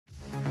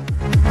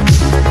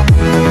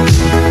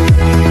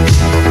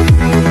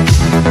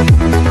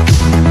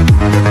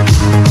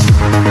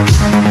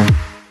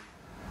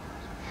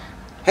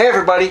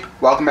everybody,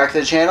 welcome back to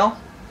the channel.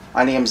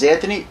 My name is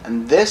Anthony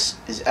and this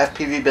is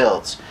FPV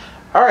Builds.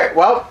 Alright,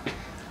 well,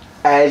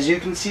 as you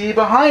can see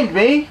behind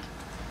me,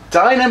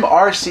 Dynam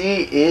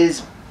RC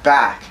is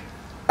back.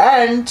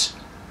 And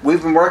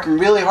we've been working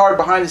really hard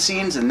behind the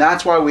scenes, and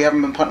that's why we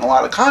haven't been putting a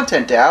lot of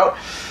content out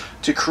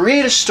to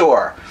create a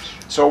store.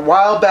 So a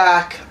while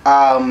back,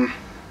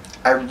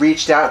 I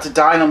reached out to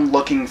Dynam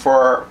looking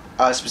for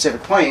a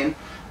specific plane.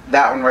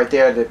 That one right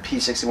there, the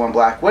P61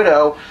 Black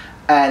Widow.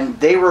 And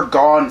they were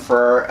gone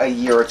for a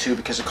year or two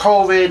because of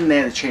COVID, and they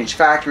had to change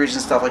factories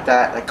and stuff like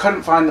that. I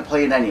couldn't find the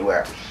plane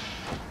anywhere.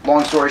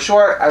 Long story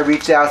short, I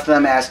reached out to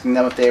them asking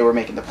them if they were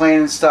making the plane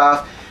and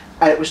stuff,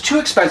 and it was too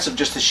expensive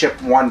just to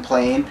ship one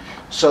plane.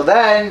 So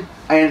then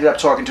I ended up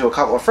talking to a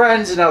couple of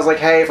friends, and I was like,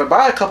 hey, if I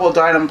buy a couple of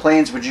Dynam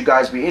planes, would you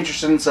guys be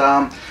interested in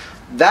some?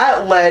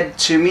 That led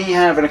to me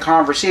having a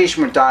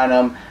conversation with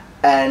Dynam,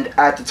 and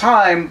at the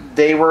time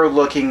they were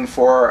looking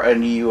for a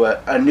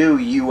new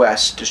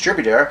US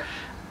distributor.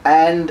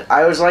 And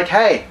I was like,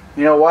 hey,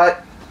 you know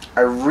what?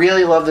 I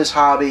really love this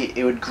hobby.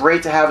 It would be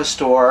great to have a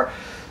store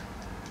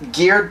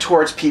geared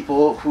towards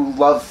people who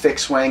love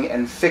fixed wing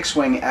and fixed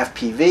wing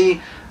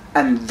FPV.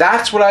 And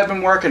that's what I've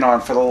been working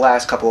on for the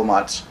last couple of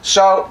months.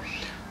 So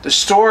the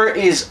store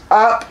is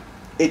up.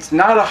 It's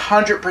not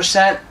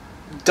 100%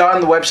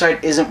 done. The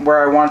website isn't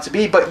where I want it to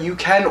be, but you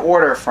can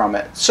order from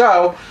it.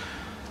 So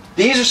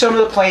these are some of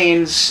the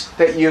planes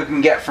that you can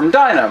get from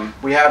Dynam.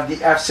 We have the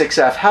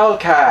F6F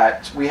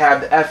Hellcat, we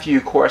have the FU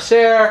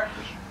Corsair,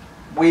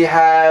 we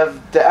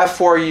have the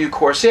F4U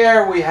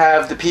Corsair, we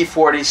have the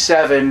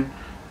P47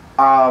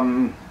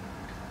 Hun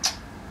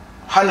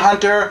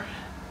Hunter,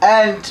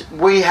 and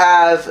we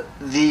have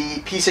the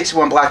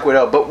P61 Black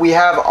Widow, but we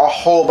have a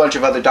whole bunch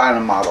of other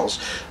Dynam models.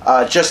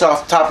 Just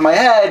off the top of my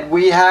head,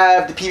 we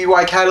have the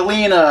PBY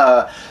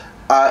Catalina,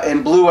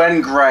 in blue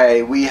and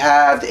gray. We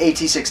have the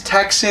AT6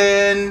 Texan,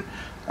 and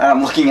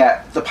I'm looking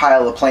at the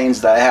pile of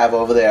planes that I have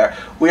over there.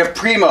 We have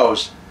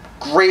Primos,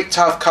 great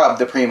tough cub,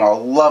 the Primo.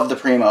 Love the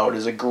Primo. It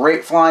is a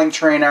great flying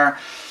trainer,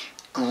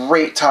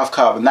 great tough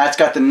cub, and that's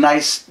got the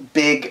nice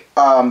big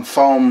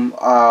foam,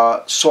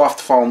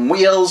 soft foam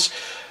wheels.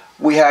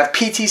 We have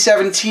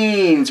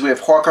PT-17s, we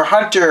have Hawker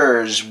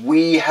Hunters,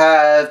 we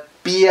have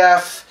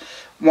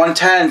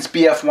BF-110s,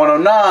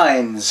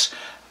 BF-109s.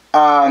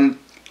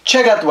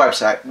 Check out the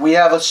website. We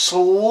have a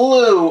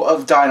slew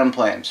of Dynam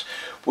planes.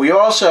 We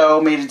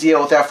also made a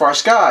deal with FR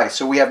Sky.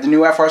 So we have the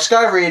new FR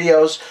Sky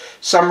radios,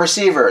 some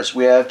receivers.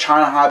 We have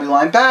China Hobby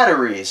Line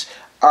batteries.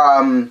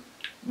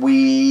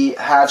 We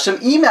have some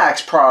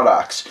Emax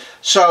products.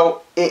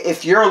 So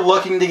if you're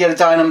looking to get a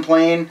Dynam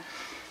plane,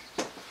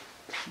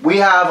 we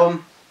have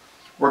them.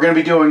 We're going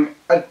to be doing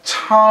a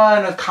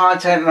ton of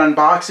content and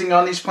unboxing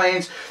on these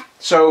planes.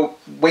 So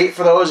wait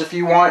for those if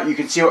you want. You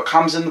can see what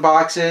comes in the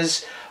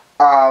boxes.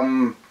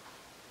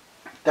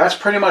 That's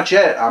pretty much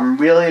it. I'm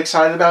really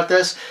excited about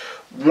this.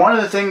 One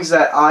of the things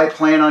that I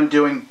plan on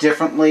doing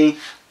differently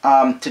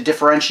to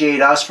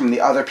differentiate us from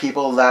the other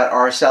people that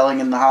are selling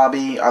in the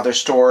hobby, other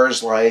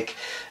stores like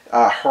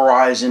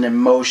Horizon and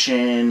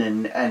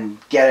Motion and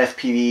Get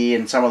FPV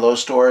and some of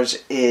those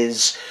stores,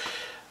 is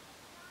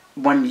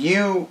when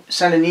you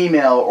send an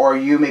email or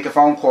you make a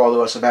phone call to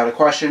us about a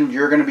question,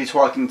 you're going to be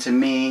talking to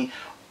me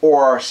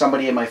or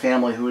somebody in my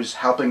family who's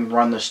helping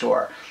run the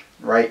store.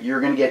 Right, you're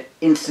going to get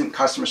instant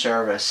customer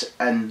service,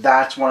 and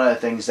that's one of the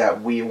things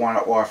that we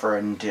want to offer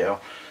and do.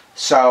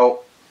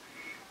 So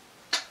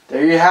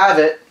there you have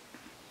it.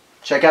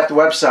 Check out the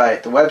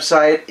website. The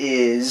website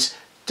is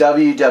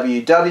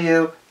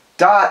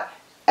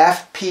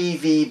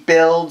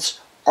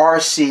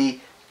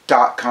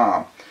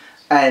www.fpvbuildsrc.com.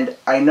 And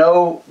I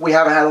know we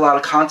haven't had a lot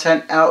of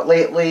content out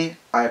lately.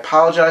 I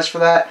apologize for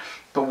that,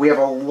 but we have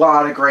a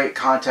lot of great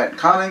content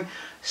coming.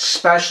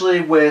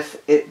 Especially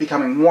with it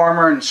becoming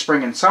warmer in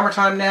spring and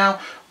summertime now.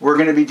 We're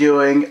going to be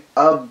doing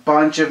a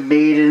bunch of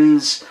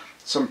maidens,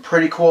 some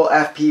pretty cool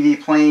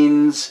FPV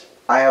planes.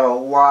 I have a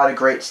lot of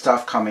great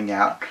stuff coming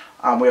out.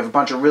 We have a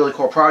bunch of really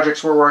cool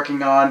projects we're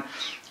working on.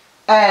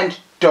 And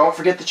don't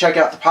forget to check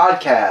out the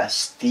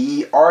podcast,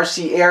 the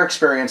RC Air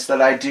Experience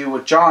that I do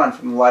with John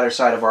from the lighter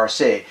side of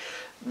RC.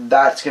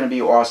 That's going to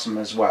be awesome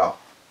as well.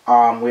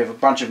 We have a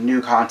bunch of new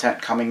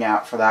content coming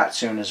out for that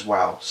soon as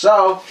well.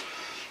 So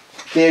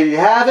there you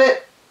have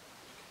it.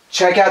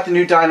 Check out the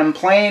new Dynam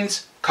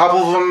planes. A couple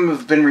of them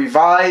have been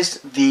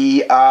revised.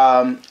 The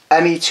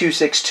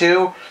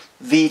ME262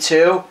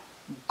 V2,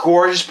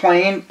 gorgeous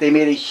plane. They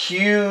made a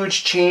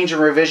huge change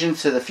and revision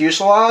to the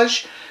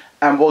fuselage,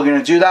 and we're going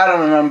to do that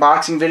on an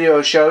unboxing video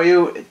to show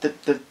you.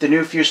 The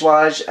new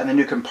fuselage and the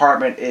new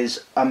compartment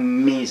is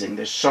amazing.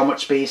 There's so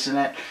much space in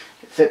it.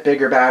 It fit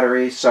bigger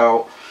batteries.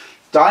 So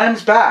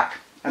Dynam's back,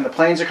 and the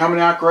planes are coming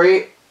out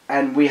great,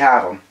 and we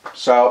have them.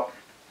 So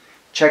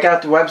check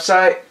out the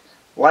website,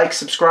 like,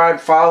 subscribe,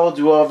 follow,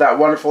 do all of that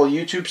wonderful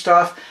YouTube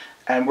stuff,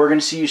 and we're going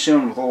to see you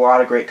soon with a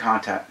lot of great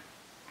content.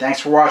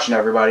 Thanks for watching,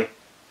 everybody.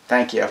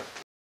 Thank you.